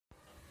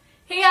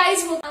Hey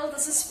guys, well,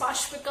 this is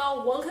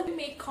Pashpika. Welcome to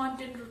Make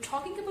Content. We're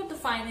talking about the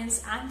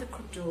finance and the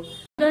crypto.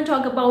 We're going to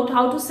talk about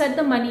how to set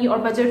the money or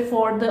budget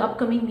for the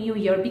upcoming new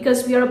year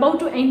because we are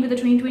about to end with the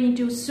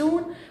 2022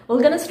 soon.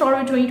 We're going to start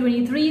with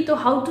 2023. So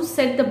how to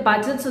set the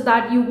budget so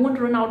that you won't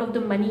run out of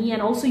the money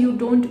and also you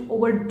don't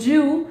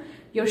overdo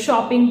your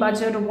shopping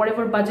budget or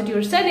whatever budget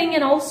you're setting,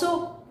 and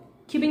also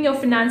keeping your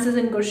finances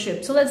in good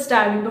shape. So let's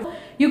dive in.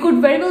 You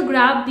could very well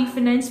grab the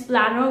finance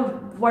planner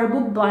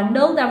workbook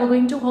bundle that will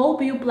going to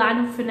help you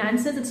plan your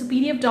finances. It's a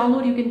PDF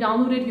download. You can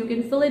download it, you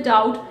can fill it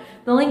out.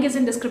 The link is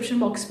in description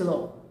box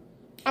below.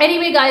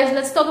 Anyway guys,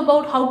 let's talk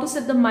about how to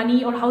set the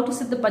money or how to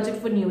set the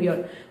budget for new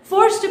year.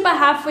 First tip I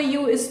have for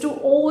you is to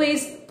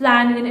always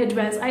plan in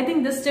advance. I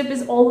think this tip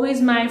is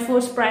always my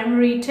first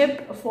primary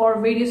tip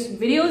for various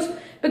videos,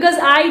 because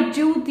I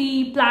do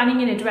the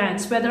planning in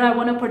advance, whether I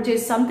want to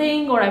purchase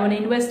something or I want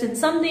to invest in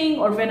something,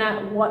 or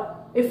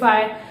if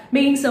I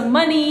making some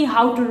money,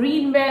 how to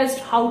reinvest,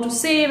 how to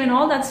save and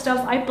all that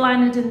stuff. I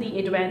plan it in the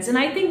advance, and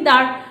I think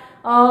that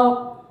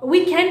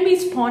we can be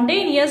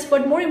spontaneous,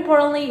 but more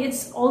importantly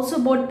it's also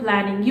about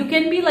planning. You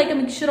can be like a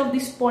mixture of the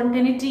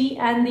spontaneity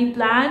and the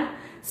plan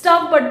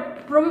stuff,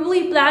 but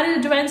probably plan in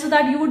advance so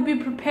that you would be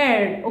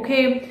prepared,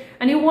 okay?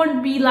 And you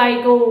won't be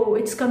like, oh,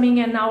 it's coming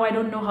and now I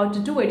don't know how to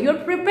do it.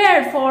 You're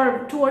prepared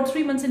for 2 or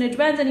 3 months in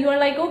advance and you are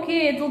like,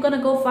 okay, it's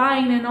gonna go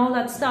fine and all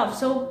that stuff.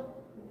 So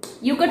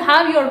you could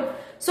have your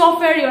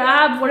software, your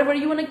app, whatever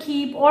you want to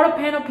keep, or a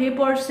pen or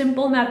paper,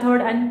 simple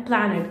method, and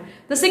plan it.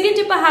 The second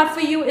tip I have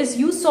for you is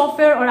use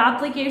software or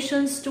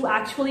applications to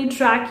actually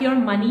track your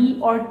money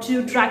or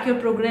to track your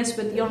progress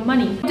with your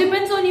money. It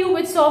depends on you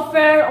which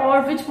software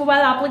or which mobile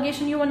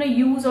application you want to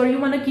use, or you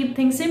want to keep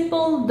things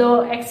simple,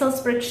 the Excel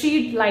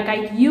spreadsheet like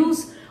I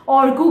use,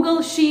 or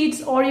Google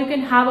Sheets, or you can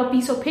have a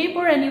piece of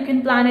paper and you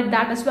can plan it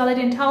that as well. It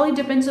entirely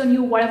depends on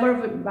you,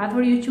 whatever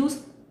method you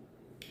choose.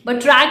 But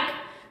track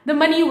the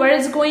money, where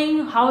it's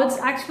going, how it's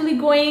actually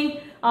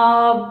going,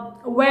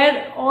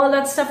 where all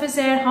that stuff is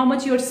there, how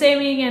much you're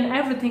saving and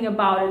everything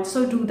about it.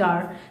 So do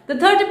that. The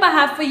third tip I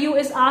have for you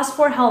is ask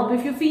for help.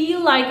 If you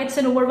feel like it's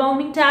an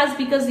overwhelming task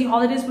because the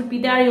holidays would be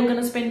there, you're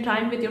gonna spend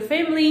time with your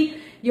family,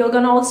 you're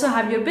gonna also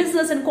have your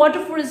business, and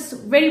Q4 is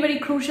very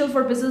crucial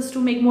for business to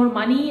make more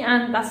money,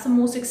 and that's the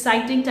most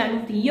exciting time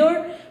of the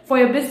year for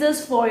your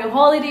business, for your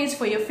holidays,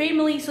 for your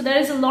family. So there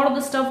is a lot of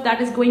the stuff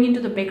that is going into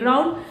the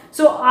background.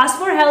 So ask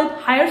for help,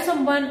 hire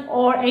someone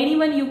or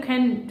anyone you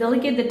can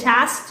delegate the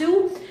task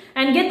to,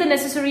 and get the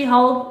necessary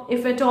help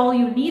if at all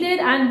you need it.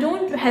 And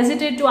don't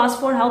hesitate to ask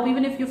for help,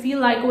 even if you feel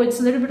like, oh, it's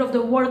a little bit of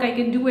the work, I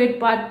can do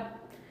it, but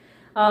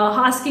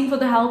asking for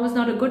the help is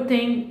not a good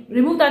thing.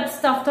 Remove that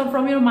stuff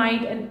from your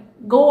mind and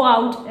go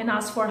out and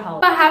ask for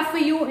help. What I have for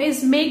you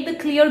is make the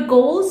clear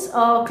goals,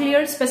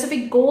 clear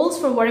specific goals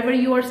for whatever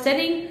you are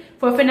setting,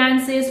 for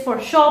finances, for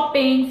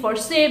shopping, for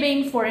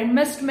saving, for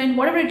investment,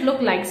 whatever it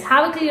looks like.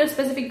 Have a clear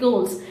specific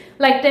goals,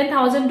 like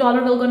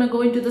 $10,000 will gonna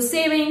go into the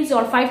savings,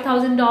 or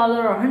 $5,000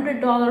 or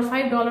 $100,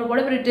 $5,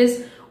 whatever it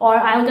is, or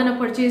I'm gonna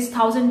purchase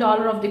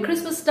 $1,000 of the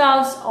Christmas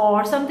stuffs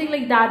or something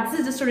like that.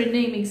 This is just a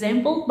random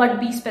example, but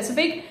be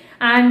specific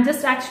and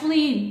just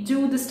actually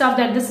do the stuff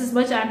that this is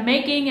much I'm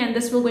making and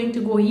this will going to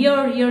go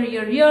here,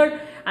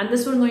 and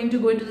this will going to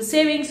go into the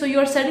savings. So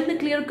you're setting the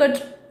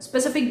clear-cut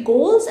specific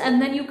goals,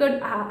 and then you could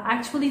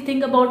actually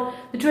think about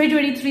the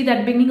 2023,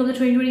 that beginning of the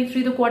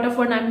 2023, the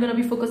Q4, and I'm going to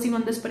be focusing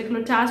on this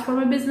particular task for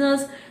my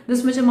business.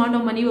 This much amount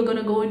of money we're going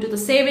to go into the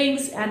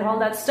savings and all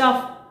that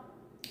stuff.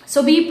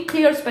 So be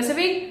clear,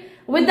 specific.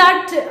 With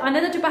that,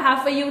 another tip I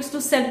have for you is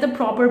to set the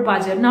proper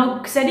budget.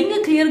 Now, setting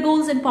a clear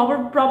goals and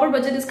proper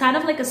budget is kind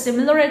of like a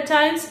similar at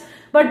times,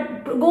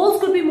 but goals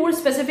could be more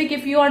specific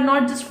if you are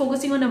not just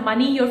focusing on the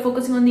money, you're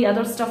focusing on the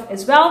other stuff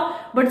as well.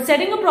 But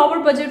setting a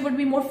proper budget would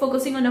be more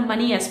focusing on the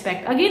money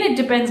aspect. Again, it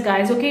depends,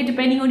 guys, okay?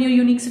 Depending on your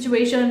unique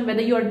situation,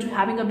 whether you are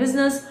having a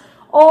business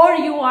or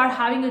you are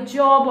having a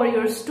job, or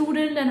you're a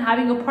student and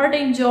having a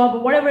part-time job,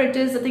 or whatever it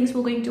is, the things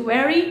will going to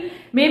vary.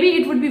 Maybe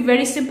it would be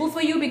very simple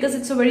for you because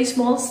it's a very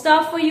small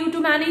stuff for you to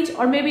manage,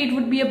 or maybe it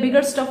would be a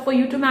bigger stuff for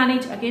you to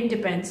manage. Again,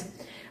 depends.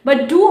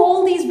 But do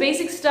all these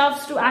basic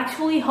stuffs to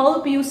actually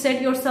help you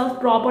set yourself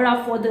proper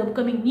up for the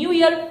upcoming new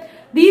year.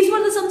 These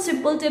were some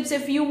simple tips.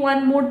 If you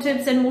want more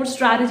tips and more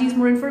strategies,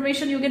 more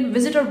information, you can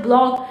visit our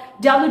blog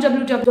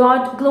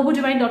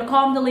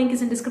www.globaldivine.com. The link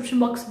is in description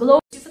box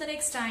below. See you for the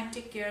next time.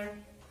 Take care.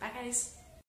 Bye guys.